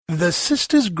The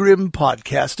Sisters Grimm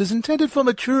podcast is intended for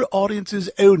mature audiences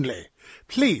only.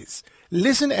 Please,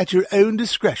 listen at your own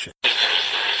discretion.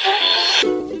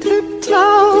 Tiptoe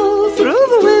through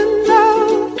the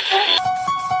window.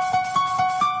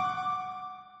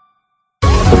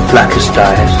 The blackest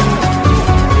eyes,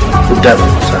 the devil's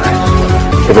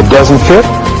eyes. If it doesn't fit,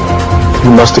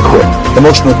 you must acquit. The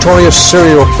most notorious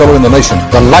serial killer in the nation,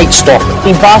 the Night Stalker.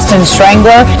 The Boston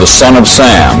Strangler. The Son of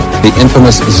Sam. The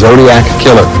infamous Zodiac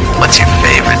Killer. What's your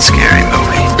favorite scary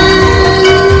movie?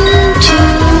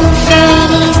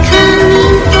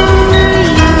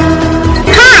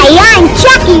 Hi, I'm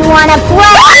Chucky. Wanna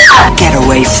play? Get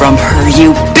away from her,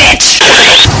 you bitch!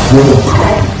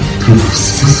 Welcome to the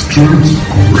Sisters Grimm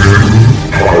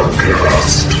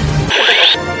podcast.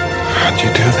 How'd you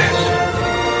do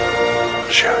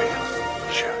this? Show you.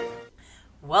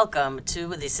 Welcome to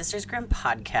the Sisters Grimm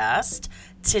podcast.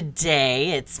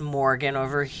 Today it's Morgan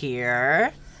over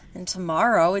here. And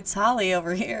tomorrow it's Holly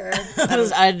over here.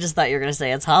 I just thought you were going to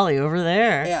say it's Holly over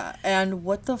there. Yeah, and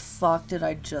what the fuck did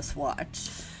I just watch?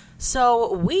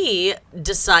 So we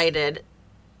decided,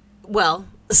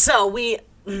 so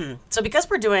because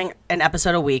we're doing an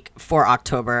episode a week for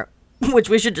October, which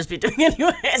we should just be doing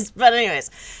anyways. But anyways,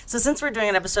 so since we're doing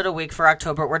an episode a week for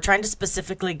October, we're trying to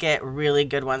specifically get really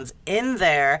good ones in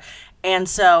there. And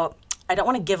so I don't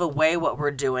want to give away what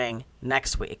we're doing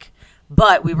next week,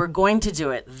 but we were going to do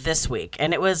it this week.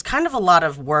 And it was kind of a lot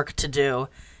of work to do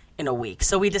in a week.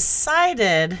 So we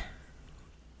decided...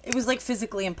 It was like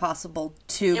physically impossible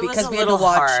too, it because was we had to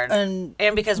watch hard. And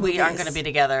because we aren't going to be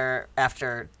together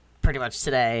after pretty much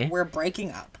today. We're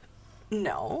breaking up.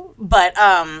 No, but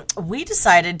we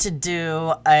decided to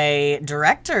do a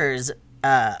director's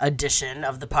edition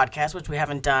of the podcast, which we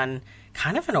haven't done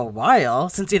kind of in a while,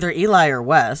 since either Eli or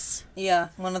Wes. Yeah,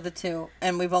 one of the two.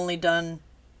 And we've only done...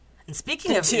 And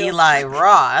speaking of Eli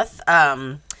Roth,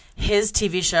 his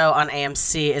TV show on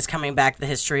AMC is coming back, The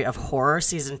History of Horror,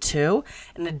 Season 2.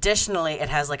 And additionally, it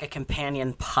has like a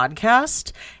companion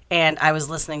podcast. And I was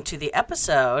listening to the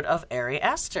episode of Ari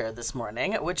Aster this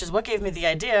morning, which is what gave me the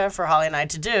idea for Holly and I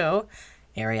to do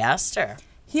Ari Aster.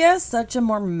 He has such a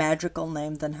more magical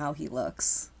name than how he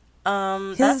looks.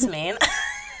 That's mean.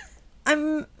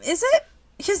 Is it?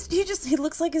 He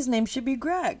looks like his name should be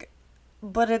Greg.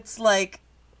 But it's like...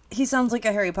 He sounds like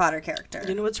a Harry Potter character.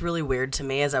 You know what's really weird to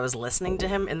me as I was listening to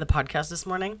him in the podcast this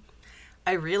morning?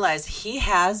 I realized he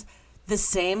has the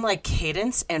same like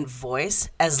cadence and voice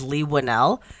as Lee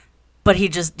Winnell, but he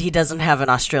doesn't have an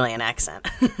Australian accent.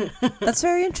 That's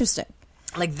very interesting.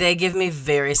 Like they give me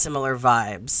very similar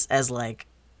vibes as like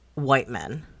white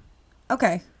men.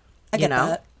 Okay. I get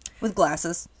that. With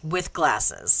glasses.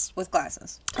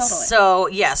 Totally.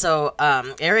 So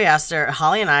Ari Aster,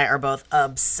 Holly and I are both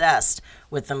obsessed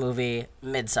with the movie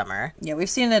Midsommar. Yeah, we've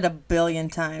seen it a billion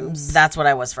times. That's what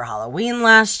I was for Halloween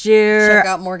last year. Check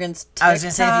out Morgan's TikTok. I was going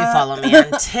to say, if you follow me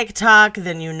on TikTok,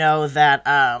 then you know that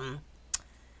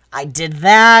I did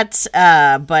that.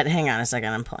 But hang on a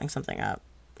second, I'm pulling something up.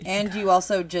 And you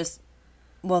also just...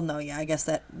 Well, no, yeah, I guess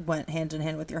that went hand in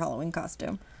hand with your Halloween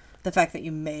costume. The fact that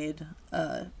you made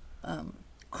a...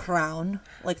 crown,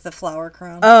 like the flower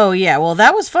crown. Oh yeah, well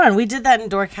that was fun. We did that in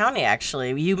Door County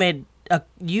actually. You made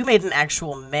an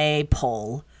actual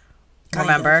maypole.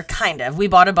 Remember? Kind of. We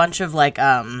bought a bunch of like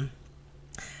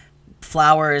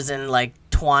flowers and like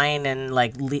twine and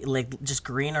like just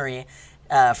greenery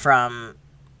from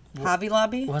Hobby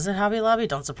Lobby. Was it Hobby Lobby?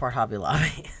 Don't support Hobby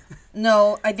Lobby.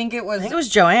 No, I think it was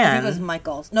Joanne. I think it was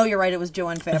Michael's. No, you're right. It was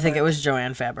Joanne Fabric. I think it was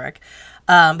Joanne Fabric.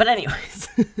 But anyways.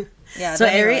 Yeah. So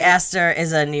Ari Aster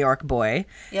is a New York boy.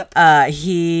 Yep.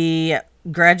 He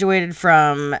graduated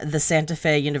from the Santa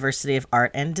Fe University of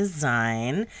Art and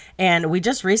Design, and we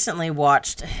just recently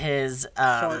watched his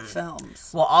short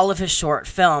films. Well, all of his short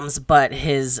films, but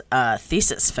his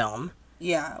thesis film.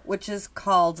 Yeah, which is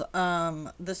called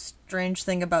The Strange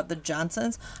Thing About the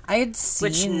Johnsons. I had seen...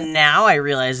 Which now I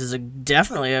realize is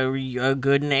definitely a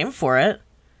good name for it.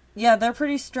 Yeah, they're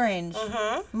pretty strange.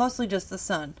 Mm-hmm. Mostly just the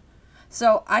sun.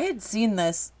 So I had seen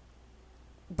this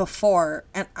before,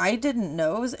 and I didn't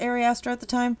know it was Ari Aster at the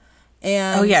time.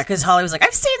 And oh yeah, because Holly was like,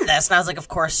 I've seen this, and I was like, of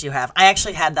course you have. I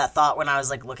actually had that thought when I was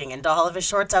like looking into all of his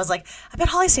shorts. I was like, I bet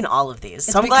Holly's seen all of these.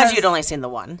 So I'm glad you'd only seen the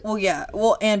one. Well, yeah,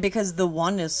 and because the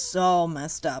one is so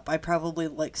messed up, I probably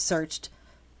like searched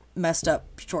messed up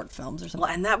short films or something.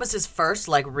 Well, and that was his first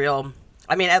like real.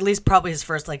 I mean, at least probably his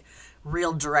first like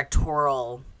real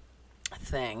directorial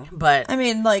thing. But I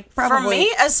mean, like, probably. For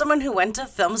me, as someone who went to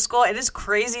film school, it is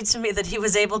crazy to me that he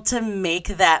was able to make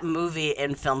that movie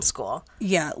in film school.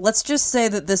 Yeah, let's just say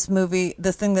that this movie,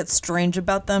 the thing that's strange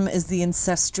about them is the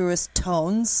incestuous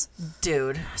tones.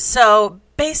 Dude. So,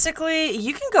 basically,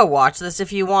 you can go watch this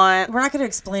if you want. We're not going to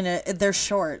explain it. They're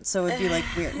short, so it'd be, like,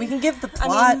 weird. We can give the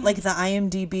plot, like, the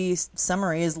IMDb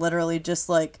summary is literally just,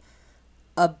 like,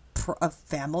 a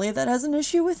family that has an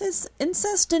issue with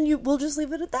incest, and we'll just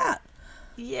leave it at that.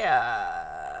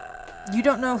 Yeah. You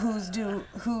don't know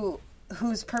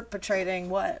who's perpetrating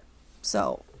what,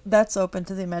 so that's open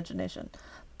to the imagination.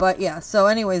 But yeah, so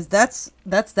anyways, that's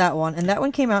that one, and that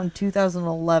one came out in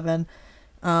 2011,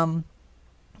 and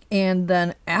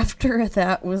then after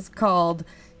that was called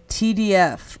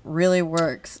TDF Really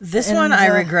Works. This one I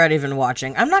regret even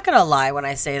watching. I'm not gonna lie when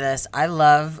I say this. I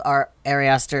love our Ari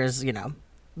Aster's,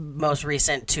 most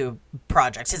recent 2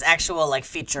 projects. His actual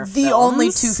feature films. The only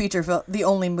 2 the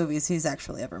only movies he's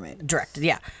actually ever made. Directed,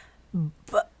 yeah.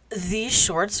 But these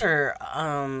shorts are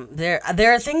there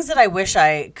are things that I wish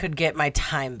I could get my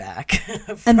time back.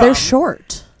 And they're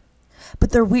short.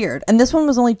 But they're weird. And this one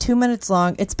was only 2 minutes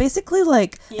long. It's basically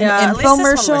like an infomercial. At least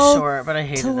this one was short, but I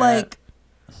hated it.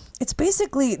 It's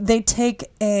basically they take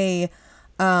a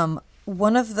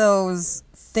one of those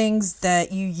things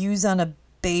that you use on a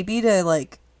baby to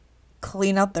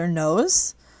clean out their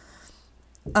nose.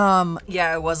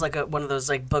 Yeah, it was one of those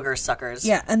booger suckers.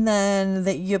 Yeah, and then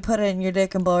that you put it in your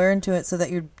dick and blow air into it so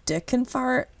that your dick can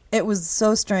fart. It was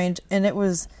so strange, and it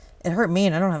hurt me,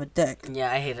 and I don't have a dick.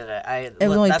 Yeah, I hated it. It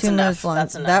was only 2 minutes long.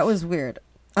 That's enough. That was weird.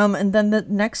 And then the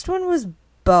next one was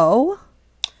Beau.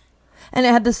 And it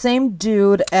had the same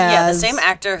dude as... Yeah, the same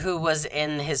actor who was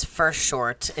in his first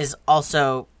short is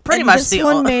also pretty much the... This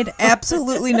one made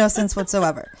absolutely no sense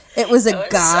whatsoever. It was a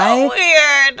guy... so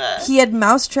weird. He had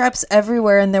mouse traps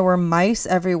everywhere, and there were mice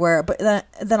everywhere. But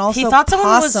then also he thought someone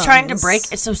possums. was trying to break...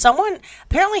 So someone...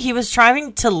 Apparently he was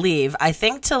trying to leave, I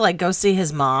think to go see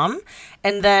his mom.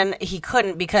 And then he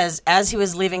couldn't because as he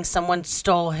was leaving, someone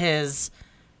stole his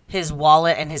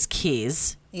wallet and his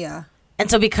keys. Yeah. And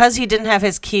so because he didn't have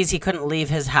his keys, he couldn't leave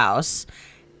his house.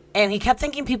 And he kept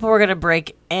thinking people were going to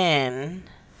break in.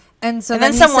 And so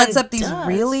then he sets up these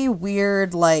really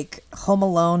weird, Home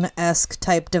Alone-esque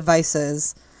type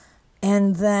devices.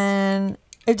 And then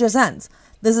it just ends.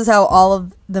 This is how all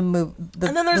of the movie...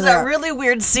 And then there's that really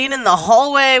weird scene in the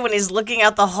hallway when he's looking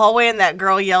out the hallway and that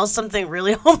girl yells something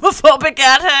really homophobic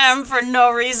at him for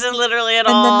no reason, literally at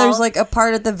all. And then there's a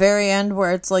part at the very end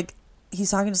where it's he's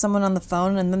talking to someone on the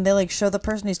phone, and then they show the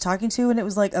person he's talking to, and it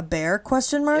was a bear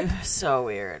question mark. It was so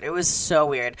weird. It was so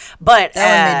weird. But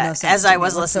that one made no sense as I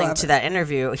was whatsoever. listening to that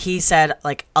interview, he said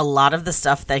a lot of the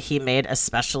stuff that he made,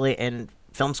 especially in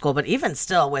film school, but even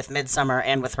still with Midsummer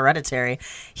and with Hereditary,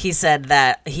 he said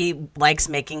that he likes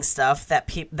making stuff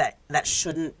that that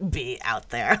shouldn't be out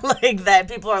there. That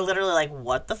people are literally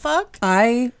what the fuck?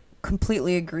 I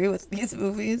completely agree with these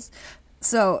movies.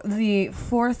 So the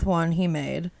 4th one he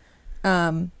made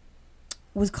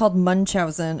was called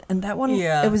Munchausen, and that one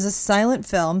it was a silent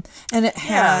film, and it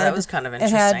had that was kind of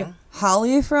interesting. It had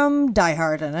Holly from Die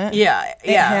Hard in it. Yeah,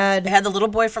 it had the little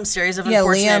boy from Series of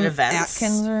Unfortunate Liam Events,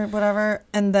 Atkins or whatever,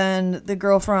 and then the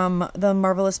girl from The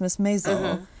Marvelous Miss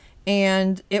Maisel,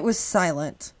 and it was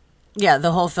silent. Yeah,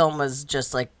 the whole film was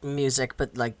just music,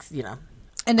 but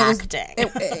and acting.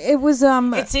 It was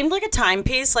it seemed like a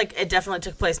timepiece. It definitely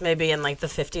took place maybe in the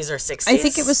 50s or 60s. I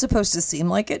think it was supposed to seem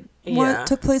like it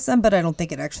took place then, but I don't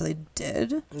think it actually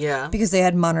did. Yeah, because they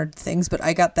had modern things, but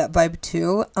I got that vibe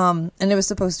too. And it was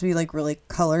supposed to be really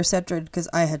color saturated because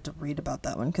I had to read about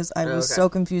that one because I was so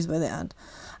confused by the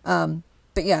end.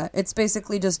 But yeah, it's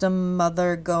basically just a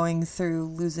mother going through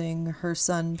losing her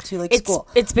son to school.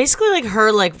 It's basically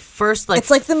her first it's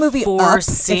like the movie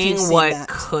foreseeing what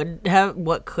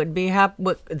could be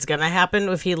what's gonna happen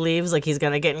if he leaves. He's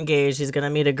gonna get engaged, he's gonna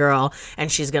meet a girl, and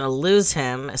she's gonna lose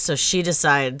him. So she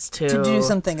decides to do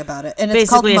something about it. And basically, it's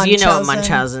called if Munchausen. you know what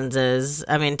Munchausen's is,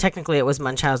 I mean, technically it was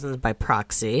Munchausen's by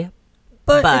proxy,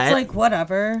 but it's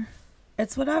whatever.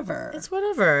 It's whatever. It's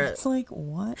whatever. It's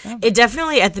whatever. It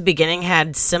definitely at the beginning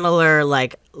had similar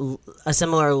a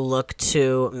similar look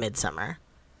to Midsummer,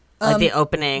 the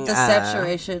opening, the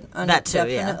saturation. That too,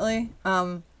 definitely.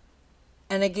 Yeah.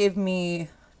 And it gave me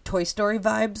Toy Story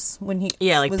vibes when he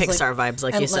was Pixar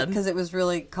vibes, you said, because it was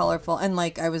really colorful, and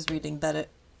I was reading that it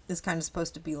is kind of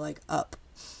supposed to be Up.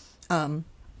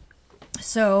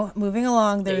 So moving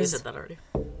along, there's. You said that already.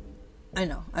 I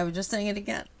know. I was just saying it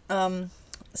again.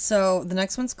 So the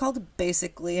next one's called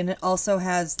Basically, and it also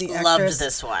has the actress Loved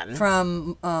this one.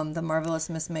 from The Marvelous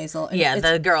Miss Maisel. And Yeah, it's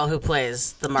the girl who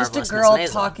plays the Marvelous Miss just a girl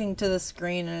Maisel. talking to the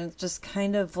screen, and it's just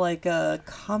kind of like a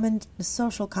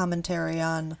social commentary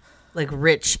on Like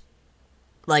rich,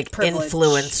 like privilege.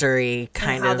 influencer-y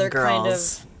kind how of they're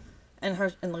girls. and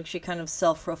like she kind of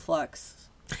self-reflects.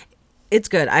 It's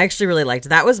good. I actually really liked it.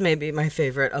 That was maybe my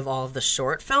favorite of all of the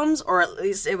short films, or at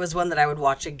least it was one that I would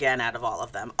watch again out of all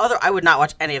of them. I would not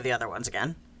watch any of the other ones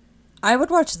again. I would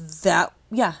watch that.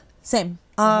 Yeah, same.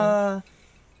 Yeah,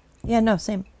 no,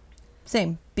 same.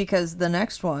 Because the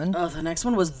next one, Oh, the next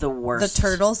one was the worst. the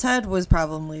turtle's head, was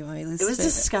probably my least It was favorite.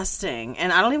 disgusting,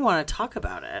 and I don't even want to talk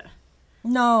about it.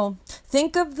 No,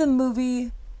 think of the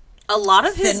movie A lot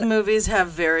of his movies have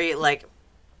very, like,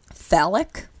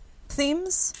 phallic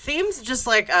themes just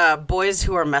like boys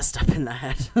who are messed up in the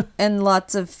head. and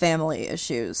lots of family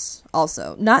issues.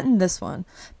 Also, not in this one,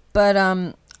 but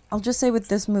I'll just say with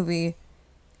this movie,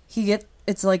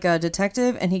 it's like a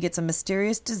detective and he gets a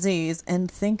mysterious disease.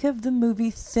 And think of the movie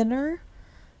Thinner,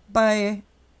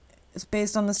 it's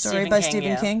based on the story by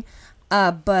Stephen King,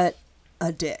 but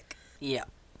a dick. Yeah.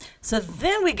 So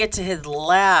then we get to his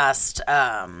last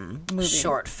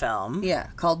short film. Yeah,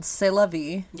 called C'est la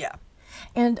vie. Yeah.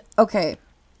 And okay,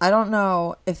 I don't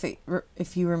know if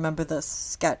you remember this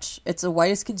sketch. It's a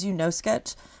Whitest Kids You Know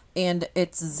sketch, and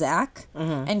it's Zach,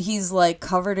 and he's like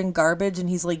covered in garbage, and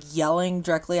he's like yelling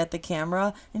directly at the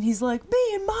camera, and he's like, "Me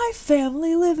and my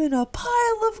family live in a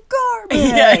pile of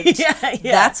garbage." Yeah.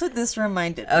 That's what this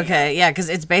reminded me. Okay, yeah, because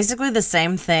it's basically the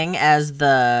same thing as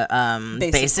the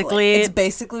basically. It's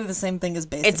basically the same thing as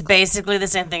basically. It's basically the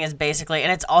same thing as basically,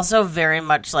 and it's also very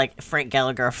much like Frank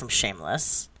Gallagher from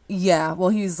Shameless. Yeah, well,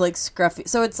 he's like scruffy.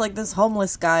 So it's like this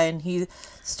homeless guy, and he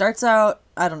starts out.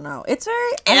 I don't know. It's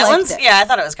very. I liked it. Yeah, I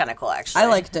thought it was kind of cool. Actually, I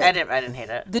liked it. I didn't hate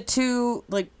it. The two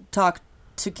like talk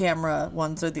to camera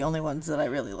ones are the only ones that I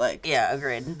really like. Yeah,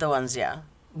 agreed. The ones, yeah.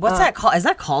 What's that called? Is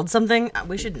that called something?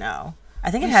 We should know.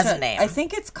 I think it has a name. I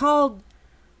think it's called.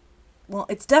 Well,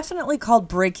 it's definitely called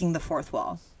Breaking the Fourth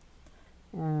Wall.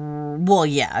 Well,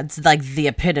 yeah, it's like the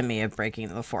epitome of breaking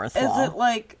the fourth wall. Is it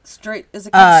like straight? Is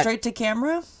it called straight to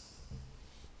camera?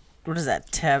 What is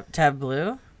that?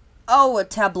 Tableau? Oh, a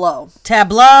tableau.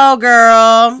 Tableau,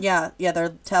 girl. Yeah,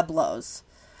 they're tableaus.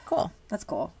 Cool. That's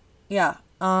cool. Yeah.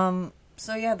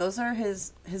 So yeah, those are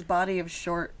his body of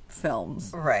short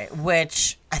films. Right,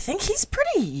 which I think he's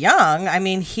pretty young. I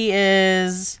mean, he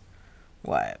is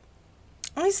what?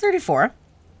 Oh, he's 34.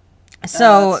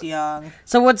 So that's young.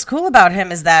 So what's cool about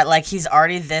him is that like he's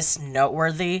already this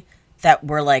noteworthy that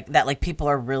people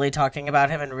are really talking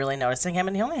about him and really noticing him,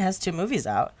 and he only has 2 movies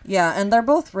out. Yeah, and they're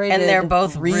both rated, and they're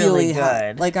both really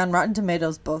high. good. Like on Rotten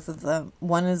Tomatoes, both of them.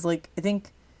 One is like I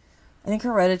think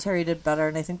Hereditary did better,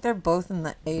 and I think they're both in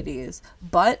the 80s.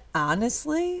 But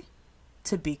honestly,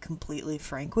 to be completely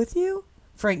frank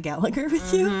Gallagher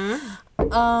with you,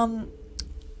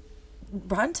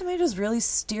 Rotten Tomatoes really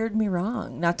steered me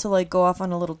wrong. Not to like go off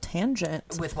on a little tangent.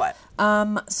 With what?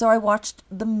 So I watched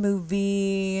the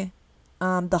movie,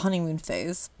 The Honeymoon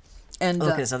Phase. And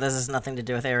okay, so this has nothing to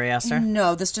do with Ari Aster?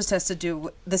 No, this just has to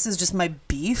do. This is just my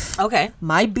beef. Okay,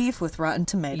 my beef with Rotten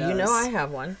Tomatoes. You know I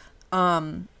have one.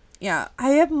 Yeah, I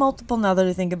have multiple now that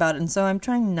I think about it, and so I'm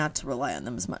trying not to rely on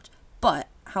them as much. But,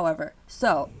 however,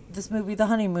 so this movie, The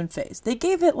Honeymoon Phase, they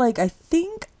gave it like I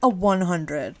think a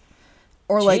 100,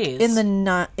 or Jeez. like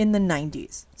in the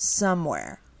 90s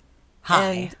somewhere.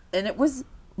 High. And it was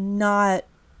not.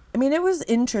 I mean, it was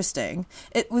interesting.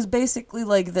 It was basically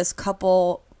like this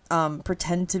couple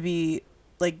pretend to be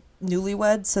like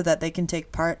newlyweds so that they can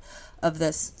take part of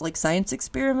this like science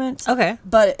experiment. Okay.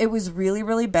 But it was really,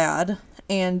 really bad,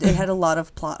 and it had a lot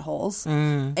of plot holes,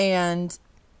 and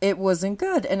it wasn't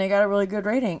good, and it got a really good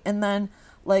rating. And then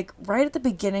like right at the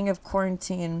beginning of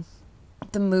quarantine,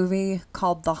 the movie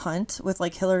called The Hunt with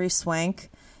like Hilary Swank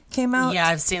came out. Yeah,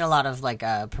 I've seen a lot of like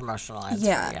promotional ads.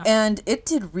 Yeah, and it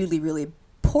did really, really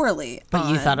poorly. But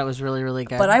you thought it was really, really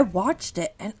good. But I watched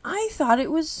it, and I thought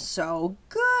it was so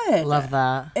good. Love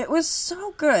that. It was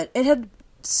so good. It had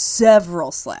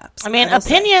several slaps. I mean,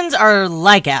 opinions are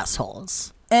like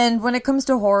assholes. And when it comes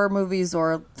to horror movies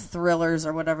or thrillers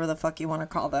or whatever the fuck you want to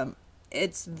call them,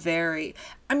 it's very...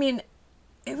 I mean,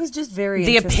 it was just very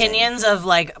The interesting. opinions of,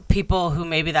 like, people who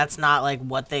maybe that's not, like,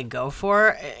 what they go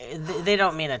for, they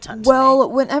don't mean a ton to Well,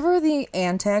 me. whenever the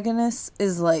antagonist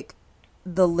is, like,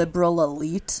 the liberal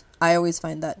elite, I always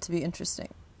find that to be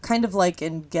interesting. Kind of like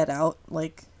in Get Out,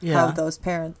 like, how those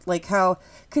parents... Like, how...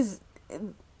 Because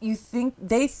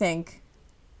they think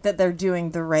that they're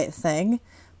doing the right thing,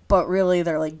 but really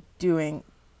they're, like, doing,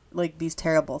 like, these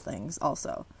terrible things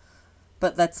also.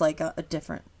 but that's like a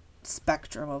different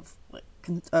spectrum of like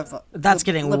That's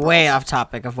getting liberals. way off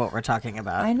topic of what we're talking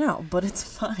about. I know, but it's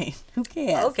fine. Who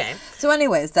cares? Okay. So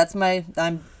anyways,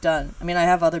 I'm done. I mean, I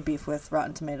have other beef with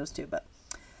Rotten Tomatoes too, but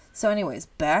so anyways,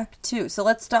 so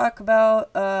let's talk about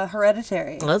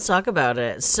Hereditary. Let's talk about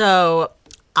it. So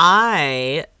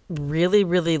I really,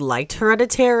 really liked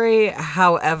Hereditary.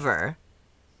 However,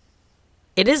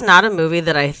 it is not a movie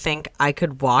that I think I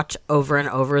could watch over and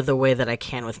over the way that I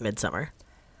can with Midsommar.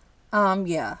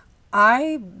 Yeah.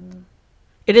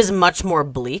 It is much more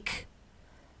bleak.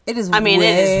 It is. I mean,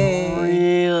 it is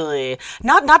really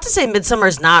not to say Midsommar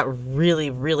is not really,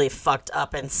 really fucked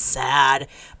up and sad,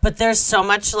 but there's so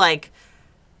much like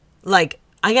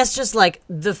I guess just like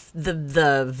the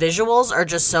visuals are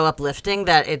just so uplifting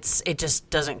that it just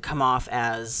doesn't come off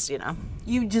as, you know.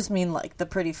 You just mean like the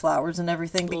pretty flowers and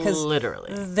everything, because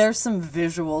literally there's some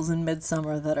visuals in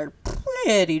Midsommar that are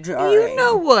pretty jarring. You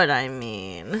know what I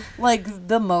mean? Like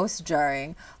the most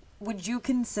jarring. Would you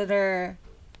consider?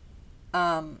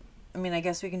 I mean, I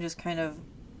guess we can just kind of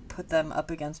put them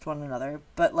up against one another.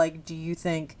 But like, do you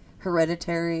think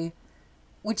Hereditary?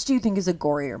 Which do you think is a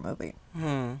gorier movie?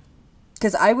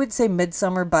 Because I would say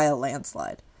Midsommar by a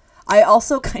landslide. I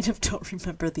also kind of don't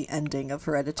remember the ending of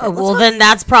Hereditary. Oh, well, then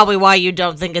that's probably why you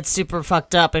don't think it's super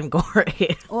fucked up and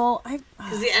gory. Well,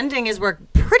 because the ending is where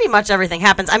pretty much everything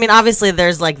happens. I mean, obviously,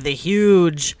 there's like the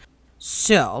huge.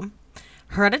 So,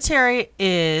 Hereditary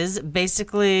is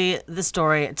basically the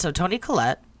story. So, Toni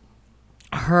Collette,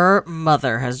 her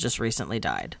mother has just recently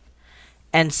died.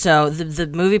 And so the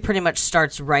movie pretty much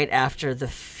starts right after the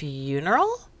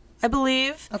funeral, I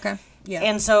believe. Okay. Yeah.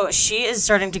 And so she is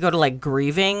starting to go to like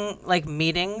grieving like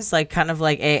meetings, like kind of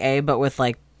like AA, but with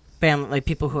like family, like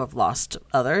people who have lost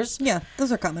others. Yeah,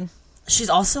 those are common. She's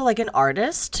also like an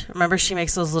artist. Remember, she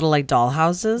makes those little like doll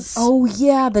houses. Oh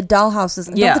yeah, the doll houses.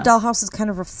 Yeah, don't the doll houses kind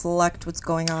of reflect what's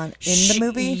going on in the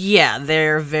movie? Yeah,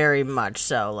 they're very much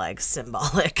so like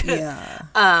symbolic. Yeah.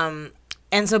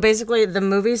 And so basically, the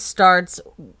movie starts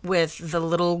with the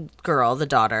little girl, the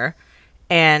daughter.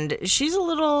 And she's a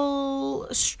little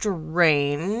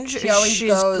strange.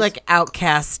 She's goes, like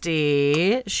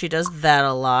outcasty. She does that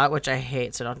a lot, which I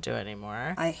hate, so don't do it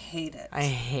anymore. I hate it. I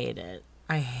hate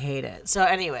it. So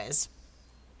anyways.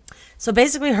 So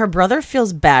basically her brother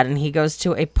feels bad and he goes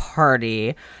to a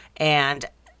party, and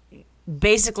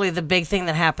basically the big thing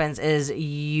that happens is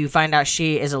you find out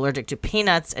she is allergic to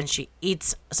peanuts and she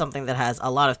eats something that has a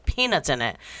lot of peanuts in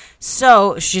it.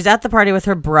 So she's at the party with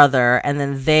her brother, and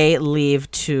then they leave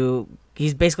to...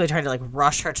 He's basically trying to like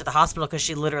rush her to the hospital because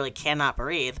she literally cannot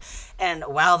breathe. And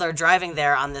while they're driving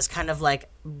there on this kind of like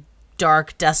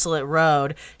dark, desolate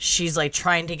road, she's like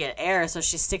trying to get air. So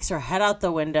she sticks her head out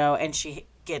the window and she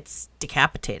gets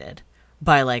decapitated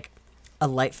by like a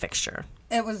light fixture.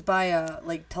 It was by a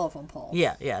like telephone pole.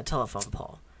 Yeah, telephone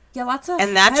pole. Yeah, lots of.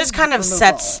 And that just kind of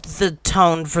sets the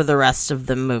tone for the rest of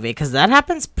the movie, because that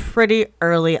happens pretty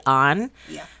early on.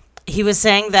 Yeah. He was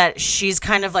saying that she's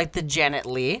kind of like the Janet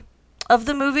Leigh of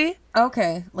the movie.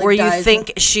 Okay. Like where you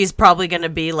think she's probably going to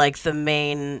be like the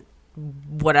main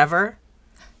whatever.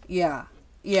 Yeah.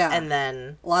 Yeah. And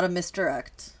then a lot of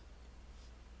misdirect.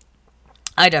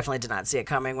 I definitely did not see it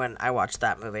coming when I watched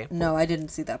that movie. No, I didn't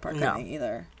see that part coming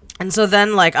either. And so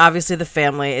then, like, obviously the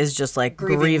family is just, like,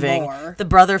 grieving. More. The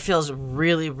brother feels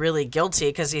really, really guilty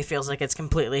because he feels like it's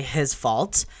completely his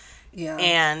fault. Yeah.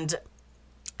 And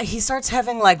he starts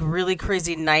having, like, really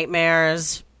crazy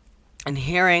nightmares and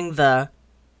hearing the...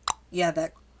 Yeah,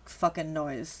 that fucking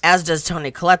noise. As does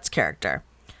Toni Collette's character.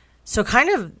 So kind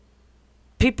of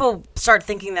people start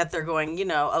thinking that they're going, you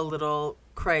know, a little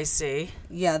crazy.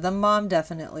 Yeah, the mom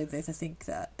definitely, they think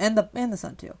that. And the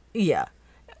son, too. Yeah.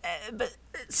 But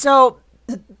so,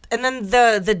 and then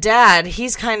the dad,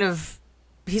 he's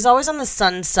always on the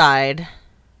son's side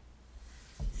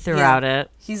throughout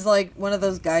it. He's like one of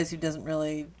those guys who doesn't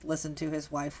really listen to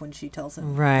his wife when she tells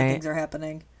him that things are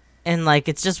happening. And like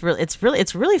it's just really, it's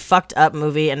really fucked up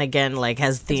movie, and again like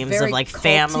has themes of like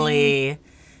family,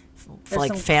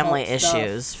 like family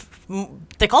issues. Stuff.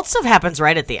 The cult stuff happens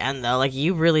right at the end, though. Like,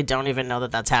 you really don't even know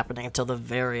that that's happening until the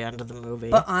very end of the movie.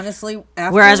 But honestly,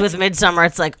 whereas with Midsommar,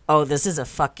 it's like, oh, this is a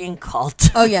fucking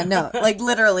cult. Oh, yeah, no. Like,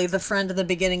 literally, the friend in the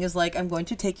beginning is like, I'm going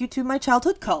to take you to my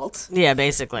childhood cult. Yeah,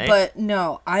 basically. But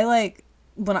no, I like,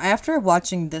 after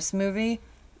watching this movie,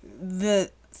 the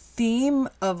theme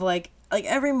of, like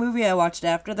every movie I watched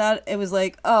after that, it was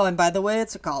like, oh, and by the way,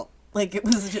 it's a cult. Like, it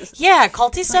was just... Yeah,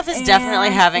 culty stuff is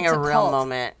definitely having a real cult.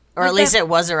 moment. Or at least it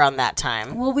was around that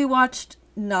time. Well, we watched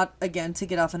not, again, to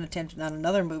get off on a tangent on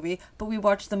another movie, but we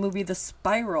watched the movie The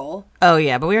Spiral. Oh,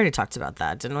 yeah, but we already talked about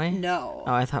that, didn't we? No.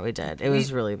 Oh, I thought we did. It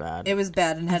was really bad. It was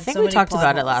bad and had I think so we many talked plot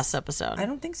about it holes. last episode. I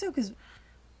don't think so, because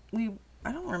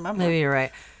I don't remember. Maybe you're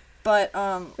right. But,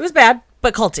 it was bad,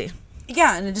 but culty.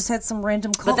 yeah, and it just had some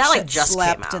random cult that, like, shit just came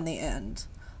slapped out. in the end.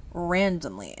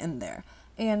 Randomly in there.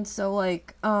 And so,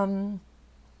 like,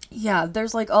 yeah,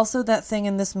 there's, like, also that thing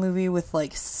in this movie with,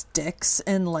 like, sticks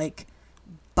and, like,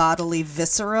 bodily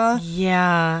viscera.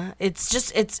 Yeah,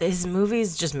 it's his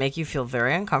movies just make you feel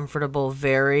very uncomfortable.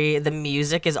 The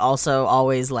music is also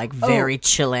always like very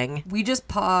chilling. We just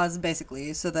paused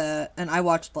basically and we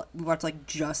watched like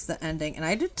just the ending, and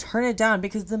I had to turn it down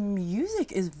because the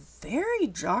music is very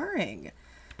jarring.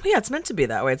 Well, yeah, it's meant to be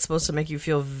that way. It's supposed to make you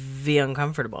feel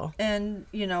uncomfortable. And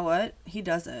you know what? He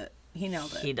does it. He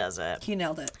nailed it. He does it. He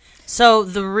nailed it. So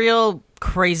the real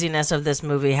craziness of this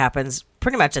movie happens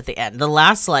pretty much at the end. The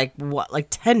last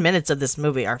 10 minutes of this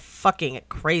movie are fucking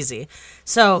crazy.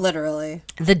 So Literally.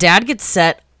 the dad gets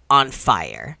set on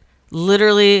fire.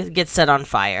 Literally gets set on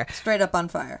fire. Straight up on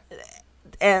fire.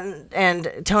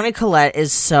 And Toni Collette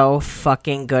is so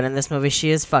fucking good in this movie.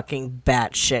 She is fucking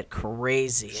batshit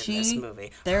crazy in this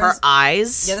movie. Her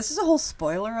eyes. Yeah, this is a whole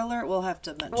spoiler alert. We'll have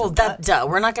to mention Well, duh.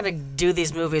 We're not going to do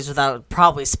these movies without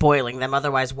probably spoiling them.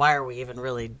 Otherwise, why are we even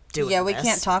really doing Yeah, we this?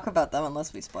 can't talk about them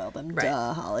unless we spoil them. Right.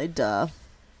 Duh, Holly, duh.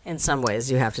 In some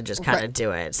ways, you have to just kind of do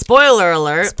it. Spoiler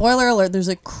alert. Spoiler alert, there's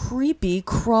a creepy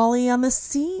crawly on the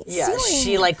ceiling. Yeah,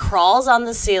 she like crawls on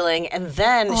the ceiling and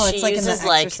then she it's like in uses The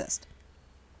Exorcist.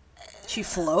 She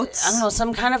floats. I don't know,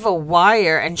 some kind of a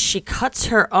wire, and she cuts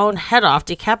her own head off,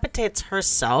 decapitates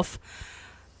herself.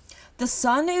 The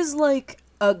son is like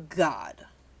a god.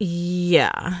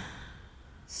 Yeah.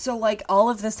 So like all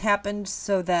of this happened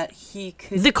so that he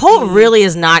could. The cult really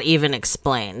is not even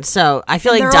explained. So I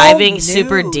feel like They're diving all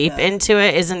super nude. deep into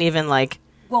it isn't even like.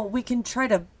 Well, we can try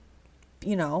to,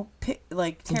 tear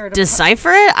it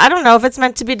Decipher it? I don't know if it's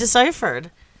meant to be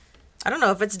deciphered. I don't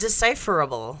know if it's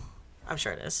decipherable. I'm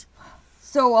sure it is.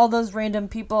 So all those random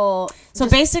people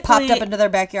just basically popped up into their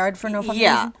backyard for no fucking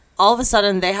reason? All of a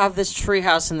sudden they have this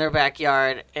treehouse in their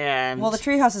backyard, and Well, the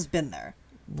treehouse has been there.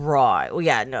 right. Well,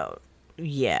 yeah, no.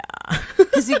 Yeah.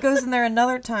 Because he goes in there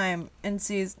another time and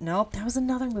sees, nope, that was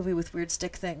another movie with weird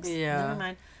stick things. Yeah. Never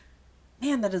mind.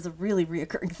 Man, that is a really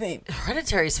reoccurring theme.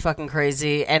 Hereditary is fucking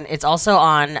crazy, and it's also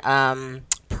on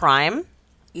Prime.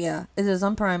 Yeah, it is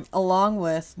on Prime, along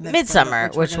with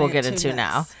Midsummer, which we'll get into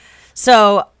now.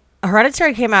 So,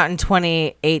 Hereditary came out in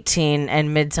 2018,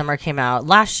 and Midsummer came out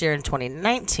last year in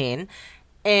 2019.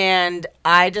 And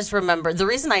I just remember, the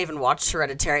reason I even watched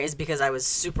Hereditary is because I was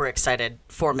super excited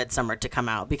for Midsummer to come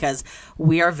out, because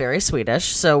we are very Swedish,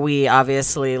 so we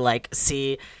obviously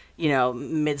see,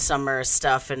 Midsummer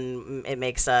stuff, and it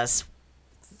makes us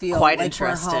feel quite like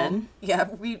interested. we're home. Yeah,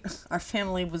 our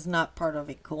family was not part of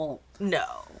a cult. No.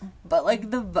 But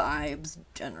the vibes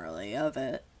generally of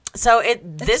it. So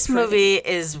this movie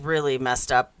is really messed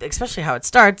up, especially how it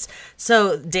starts.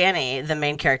 So Danny, the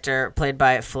main character, played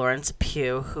by Florence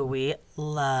Pugh, who we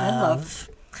love.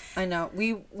 I know.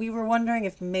 We were wondering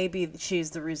if maybe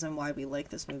she's the reason why we like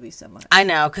this movie so much. I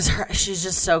know, because she's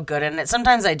just so good in it.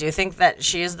 Sometimes I do think that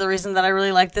she is the reason that I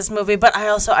really like this movie, but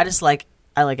I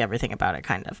like everything about it,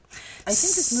 kind of. I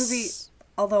think this movie,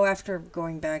 although after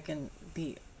going back and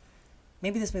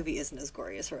maybe this movie isn't as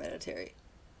gory as Hereditary.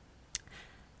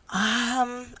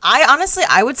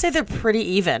 I would say they're pretty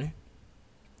even.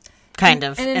 Kind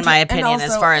of, in my opinion,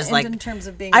 as far as in terms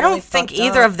of being I don't really think fucked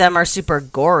either up. of them are super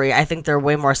gory. I think they're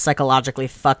way more psychologically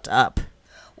fucked up.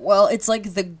 Well, it's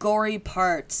the gory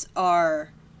parts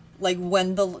are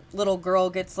when the little girl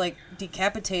gets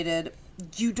decapitated,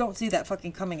 you don't see that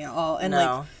fucking coming at all. And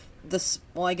No.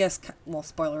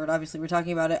 spoiler alert, obviously we're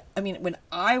talking about it. I mean, when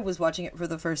I was watching it for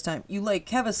the first time, you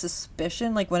have a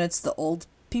suspicion when it's the old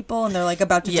people and they're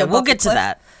about to jump we'll off the get to cliff.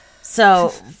 that.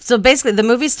 So basically the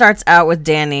movie starts out with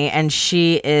Danny, and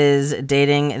she is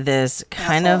dating this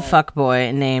kind of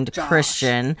fuckboy named Josh.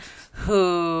 Christian,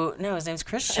 who his name's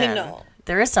Christian. I know.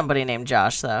 There is somebody named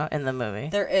Josh though in the movie.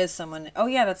 There is someone. Oh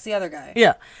yeah, that's the other guy.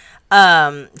 Yeah.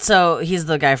 So he's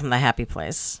the guy from The Happy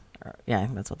Place. Yeah,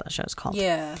 that's what that show is called.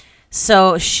 Yeah.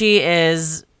 So she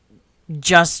is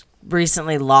just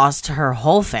recently lost her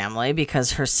whole family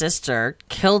because her sister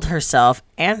killed herself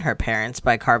and her parents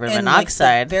by carbon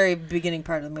monoxide. The very beginning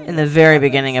part of the movie. In the very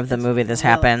beginning of the movie, this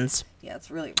happens. Yeah, it's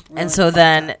really And so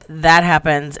then that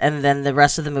happens, and then the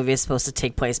rest of the movie is supposed to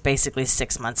take place basically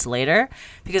 6 months later,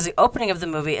 because the opening of the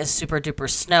movie is super duper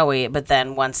snowy, but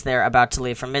then once they're about to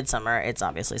leave for Midsummer, it's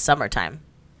obviously summertime.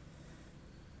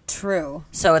 True.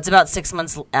 So it's about 6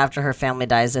 months after her family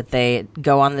dies that they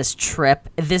go on this trip.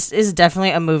 This is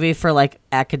definitely a movie for like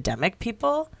academic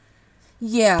people.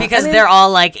 Yeah, because they're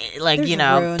all like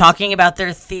talking about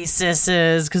their theses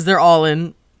because they're all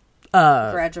in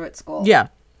graduate school. Yeah,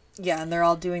 and they're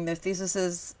all doing their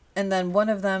theses, and then one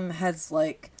of them has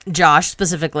like Josh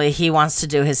specifically. He wants to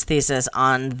do his thesis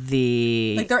on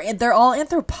the they're all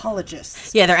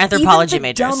anthropologists. Yeah, they're anthropology Even the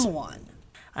majors. Dumb one.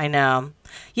 I know.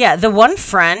 Yeah, the one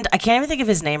friend, I can't even think of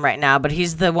his name right now, but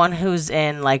he's the one who's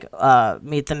in like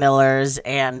Meet the Millers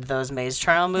and those Maze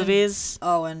Trial movies.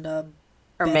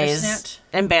 Or Maze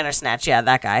and Bandersnatch, yeah,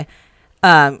 that guy.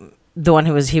 The one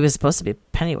he was supposed to be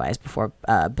Pennywise before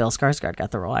Bill Skarsgård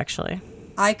got the role. Actually,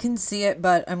 I can see it,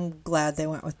 but I'm glad they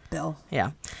went with Bill.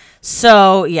 Yeah.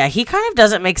 So yeah, he kind of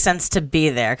doesn't make sense to be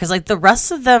there because like the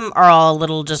rest of them are all a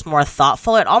little just more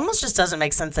thoughtful. It almost just doesn't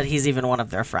make sense that he's even one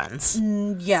of their friends.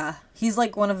 Yeah, he's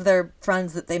like one of their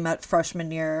friends that they met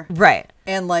freshman year, right?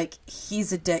 And like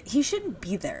he's a dick. He shouldn't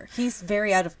be there. He's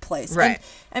very out of place, right?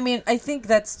 And, I mean, I think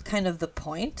that's kind of the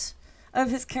point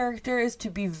of his character is to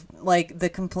be like the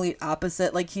complete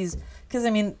opposite. Like because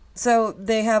I mean, so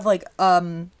they have like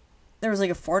there was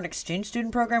like a foreign exchange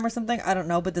student program or something. I don't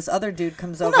know, but this other dude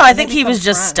comes over. No, I think he was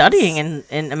just studying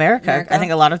in America. I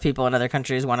think a lot of people in other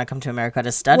countries want to come to America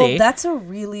to study. Well,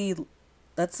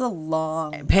 that's a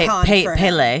long con for him.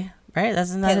 Pele, right?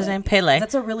 That's not his name, Pele.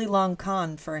 That's a really long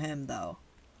con for him, though.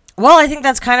 Well, I think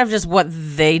that's kind of just what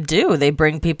they do. They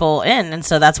bring people in, and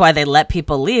so that's why they let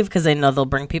people leave, because they know they'll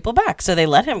bring people back. So they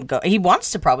let him go. He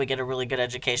wants to probably get a really good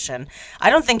education.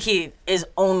 I don't think he is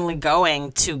only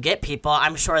going to get people.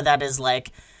 I'm sure that is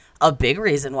like a big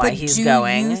reason why he's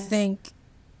going. Do you think...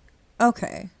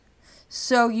 Okay.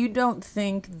 So you don't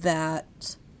think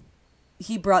that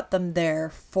he brought them there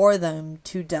for them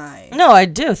to die? No, I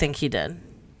do think he did.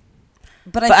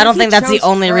 But I don't think that's the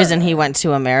only reason he went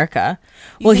to America.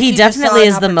 Well, he definitely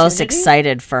is the most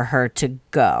excited for her to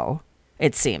go,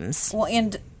 it seems. Well,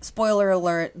 and spoiler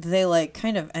alert, they like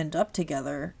kind of end up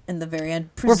together in the very end.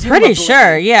 We're pretty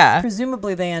sure, yeah.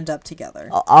 Presumably they end up together.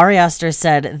 Ari Aster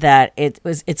said that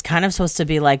it's kind of supposed to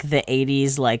be like the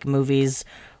 80s like movies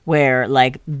where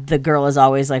like the girl is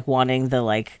always like wanting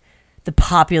the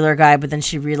popular guy, but then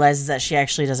she realizes that she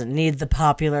actually doesn't need the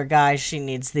popular guy. She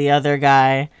needs the other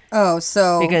guy. Oh,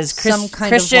 so because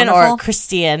Christian, or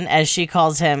Christian, as she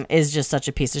calls him, is just such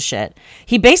a piece of shit.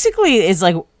 He basically is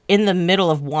like in the middle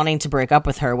of wanting to break up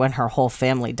with her when her whole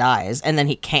family dies, and then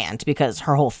he can't because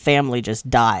her whole family just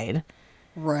died.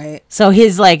 Right. So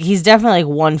he's definitely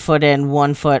like 1 foot in,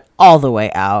 1 foot all the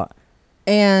way out.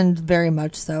 And very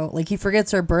much so. Like, he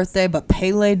forgets her birthday, but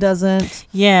Pele doesn't.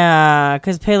 Yeah,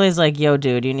 because Pele's like, yo,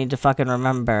 dude, you need to fucking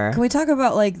remember. Can we talk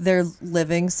about, like, their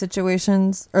living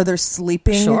situations? Or their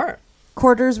sleeping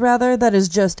quarters, rather? That is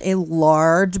just a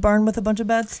large barn with a bunch of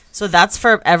beds. So that's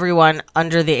for everyone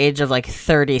under the age of, like,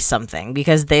 30-something.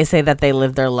 Because they say that they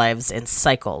live their lives in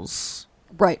cycles.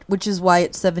 Right, which is why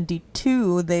at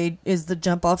 72, is the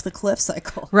jump off the cliff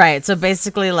cycle. Right, so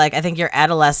basically, like, I think you're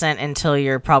adolescent until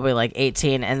you're probably, like,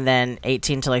 18, and then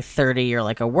 18 to, like, 30, you're,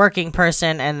 like, a working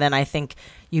person, and then I think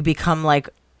you become, like,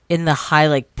 in the high,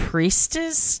 like,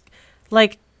 priestess,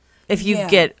 like, if you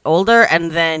get older,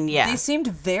 and then, They seemed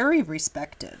very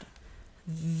respected.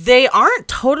 They aren't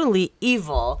totally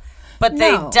evil, but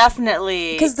they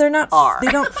definitely because they're not are.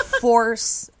 They don't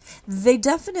force... They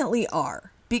definitely are.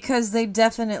 Because they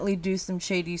definitely do some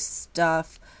shady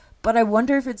stuff. But I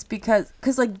wonder if it's because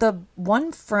like, the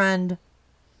one friend...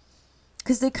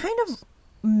 Because they kind of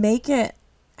make it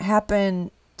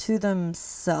happen to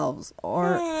themselves.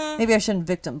 Or maybe I shouldn't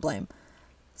victim blame.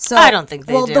 So I don't think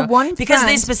they do. The one because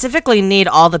they specifically need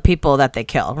all the people that they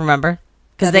kill, remember?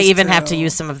 Because they even have to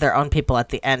use some of their own people at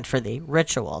the end for the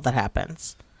ritual that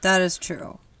happens. That is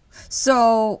true.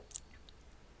 So...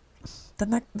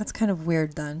 Then that's kind of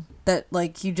weird then. That,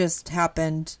 like, you just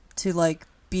happened to, like,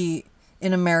 be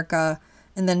in America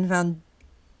and then found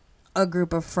a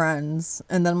group of friends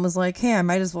and then was like, hey, I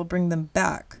might as well bring them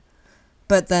back.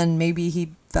 But then maybe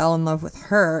he fell in love with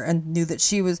her and knew that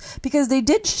she was... Because they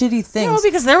did shitty things. No,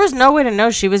 because there was no way to know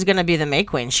she was going to be the May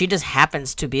Queen. She just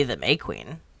happens to be the May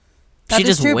Queen. She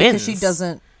just wins. Because she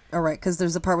doesn't... All right, because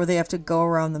there's a part where they have to go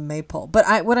around the maypole.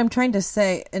 But what I'm trying to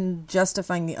say in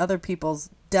justifying the other people's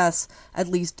deaths, at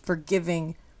least for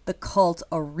giving the cult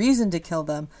a reason to kill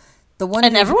them,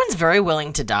 and everyone's very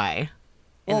willing to die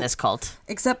in this cult.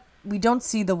 Except we don't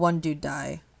see the one dude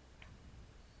die,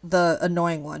 the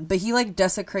annoying one, but he like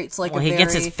desecrates like. Well, he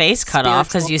gets his face cut off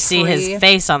because you see his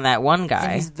face on that one guy.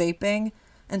 And he's vaping,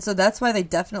 and so that's why they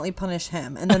definitely punish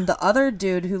him. And then the other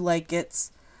dude who like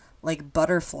gets like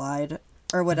butterflied.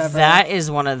 or whatever. That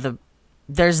is one of the...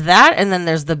 There's that, and then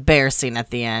there's the bear scene at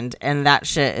the end, and that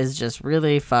shit is just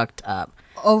really fucked up.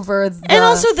 And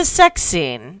also the sex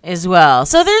scene as well.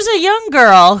 So there's a young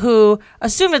girl who,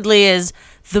 assumedly, is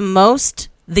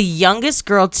the youngest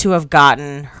girl to have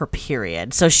gotten her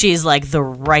period. So she's like the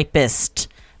ripest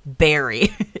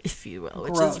berry, if you will,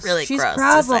 which is really She's gross.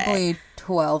 Probably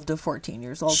 12 to 14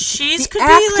 years old. She's could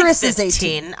be like 15. Is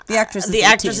 18. The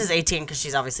actress is 18 because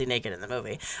she's obviously naked in the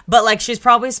movie. But like she's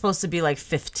probably supposed to be like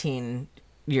 15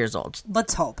 years old.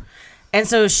 Let's hope. And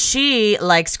so she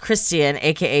likes Christian,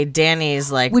 aka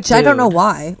Danny's like, which dude. I don't know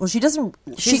why. Well, she doesn't.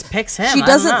 She picks him. She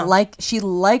doesn't like. She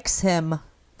likes him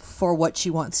for what she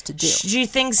wants to do. She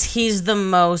thinks he's the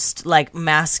most like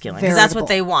masculine because that's what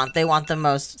they want. They want the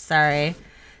most.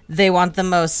 They want the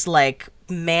most like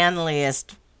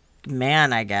manliest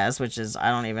man, I guess. Which is I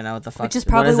don't even know what the fuck. Which is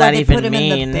probably why they put him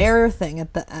in the bear thing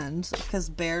at the end because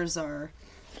bears are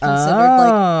considered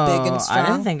like big and strong. I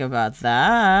didn't think about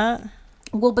that.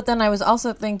 Well, but then I was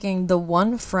also thinking the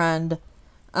one friend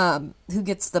who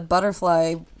gets the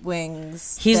butterfly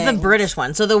wings. He's the British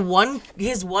one. So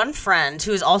his one friend,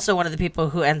 who is also one of the people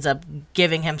who ends up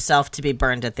giving himself to be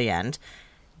burned at the end,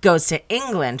 goes to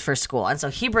England for school. And so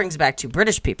he brings back two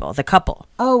British people, the couple.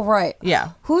 Oh, right. Yeah.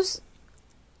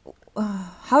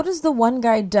 How does the one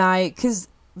guy die? Because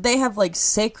they have like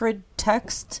sacred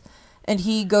text. And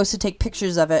he goes to take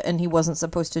pictures of it, and he wasn't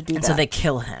supposed to do that. So they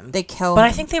kill him. But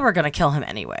I think they were going to kill him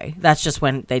anyway. That's just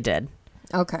when they did.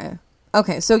 Okay.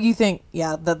 So you think,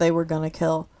 that they were going to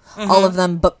kill all of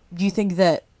them, but do you think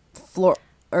that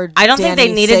I don't think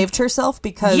they needed saved herself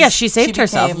because she saved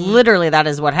herself. Literally, that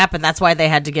is what happened. That's why they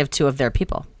had to give two of their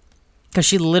people because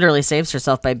she literally saves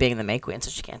herself by being the May Queen,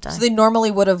 so she can't die. So they normally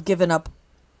would have given up.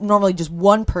 Normally just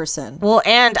one person. Well,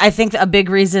 and I think a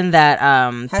big reason that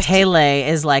Pele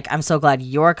is like, I'm so glad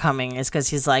you're coming is because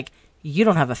he's like, you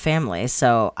don't have a family,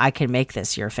 so I can make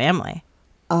this your family.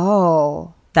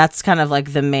 Oh. That's kind of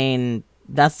like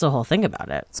that's the whole thing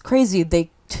about it. It's crazy. They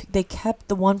kept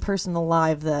the one person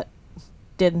alive that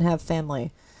didn't have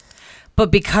family.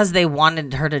 But because they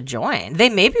wanted her to join. They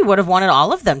maybe would have wanted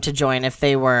all of them to join if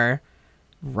they were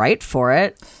right for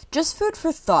it. Just food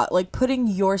for thought, like putting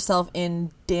yourself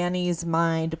in Danny's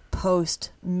mind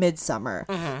post Midsummer.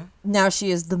 Mm-hmm. Now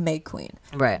she is the May Queen.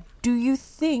 Right. Do you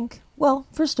think, well,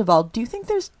 first of all, do you think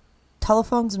there's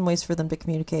telephones and ways for them to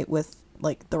communicate with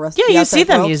like the rest of the you see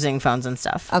them world? using phones and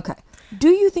stuff. Okay. Do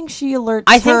you think she alerts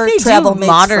I think her they travel do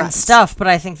modern friends? stuff, but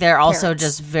I think they're also Parents.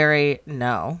 just very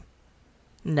No,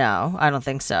 I don't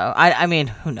think so. I mean,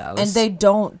 who knows? And they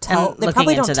don't tell. They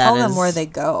probably don't tell them where they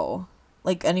go.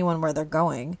 Like anyone where they're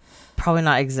going. Probably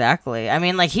not exactly. I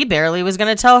mean, like he barely was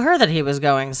going to tell her that he was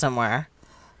going somewhere.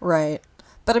 Right.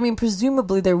 But I mean,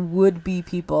 presumably there would be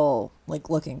people like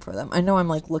looking for them. I know I'm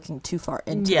like looking too far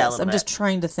into this. I'm just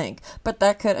trying to think. But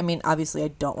that could, I mean, obviously I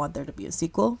don't want there to be a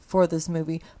sequel for this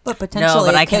movie, but potentially no,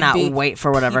 but I could cannot be wait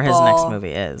for whatever his next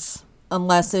movie is.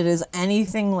 Unless it is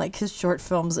anything like his short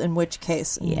films, in which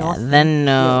case, then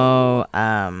no.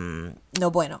 No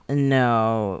bueno.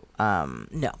 No.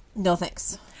 No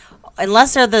thanks.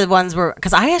 Unless they're the ones where,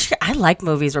 because I like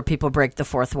movies where people break the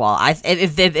fourth wall.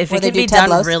 If it can be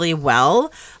done really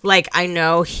well, like I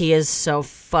know he is so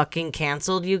fucking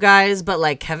canceled, you guys, but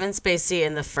like Kevin Spacey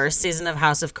in the first season of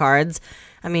House of Cards,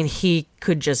 I mean he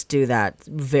could just do that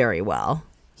very well.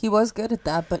 He was good at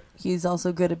that, but he's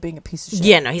also good at being a piece of shit.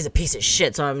 Yeah, no, he's a piece of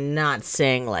shit. So I'm not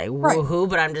saying like woohoo,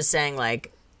 but I'm just saying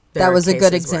like that was a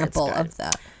good example of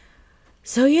that.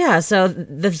 So yeah, so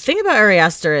the thing about Ari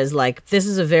Aster is like this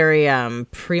is a very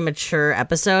premature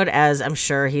episode, as I'm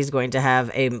sure he's going to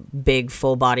have a big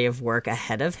full body of work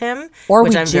ahead of him,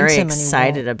 which I'm very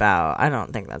excited about. I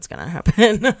don't think that's going to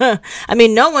happen. I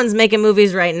mean, no one's making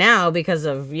movies right now because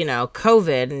of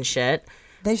COVID and shit.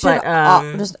 They should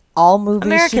just all movies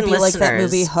American should be listeners, like that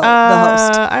movie, The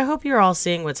Host. I hope you're all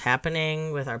seeing what's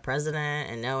happening with our president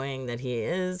and knowing that he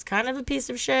is kind of a piece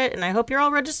of shit. And I hope you're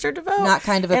all registered to vote. Not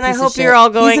kind of a piece of shit. And I hope you're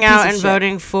all going out and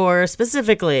voting for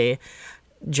specifically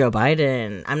Joe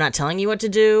Biden. I'm not telling you what to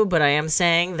do, but I am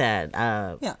saying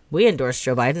that we endorse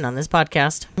Joe Biden on this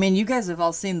podcast. I mean, you guys have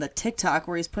all seen the TikTok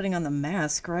where he's putting on the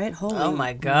mask, right? Holy oh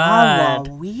my God.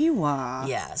 Wah-wah-wee-wah.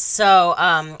 Yeah. So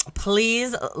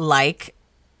please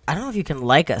I don't know if you can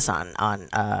like us on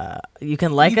you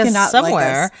can like us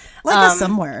somewhere. Like us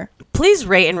somewhere. Please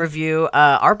rate and review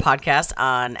our podcast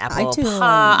on Apple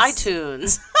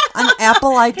iTunes. On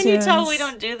Apple iTunes. Can you tell we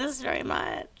don't do this very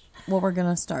much? Well, we're going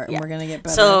to start and we're going to get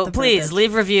better. So please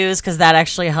leave reviews because that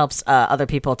actually helps other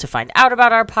people to find out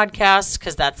about our podcast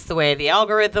because that's the way the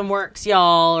algorithm works,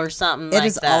 y'all, or something like that. It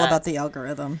is all about the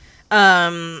algorithm.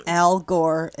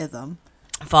 Algorithm.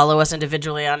 Follow us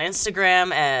individually on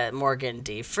Instagram at Morgan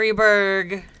D.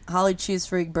 Freeberg. Holly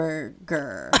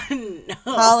Cheeseburger.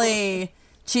 No. Holly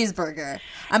Cheeseburger.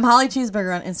 I'm Holly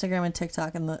Cheeseburger on Instagram and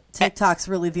TikTok, and the TikTok's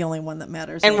really the only one that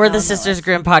matters. And we're the Sisters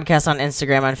Grimm podcast on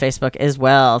Instagram and Facebook as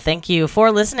well. Thank you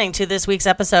for listening to this week's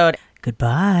episode.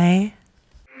 Goodbye.